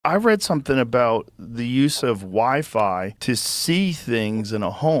I read something about the use of Wi-Fi to see things in a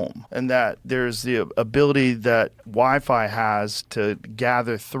home, and that there's the ability that Wi-Fi has to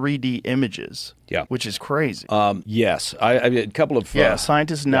gather 3D images. Yeah. Which is crazy. Yes. I mean, a couple of...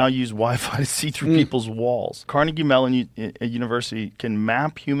 scientists now use Wi-Fi to see through people's walls. Carnegie Mellon University can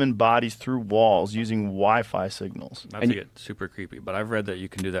map human bodies through walls using Wi-Fi signals. Not to get super creepy, but I've read that you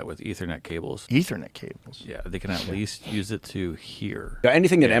can do that with Ethernet cables. Ethernet cables? Yeah, they can at least use it to hear.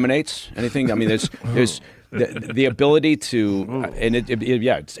 Anything that emanates, anything, I mean, there's the ability to, and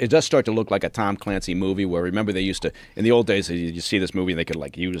it does start to look like a Tom Clancy movie where, remember, they used to, in the old days, you see this movie and they could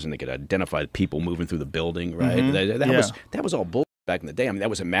like use and they could identify people moving through the building, right? That was all bull back in the day. I mean,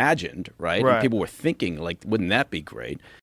 that was imagined, right? And people were thinking, like, wouldn't that be great?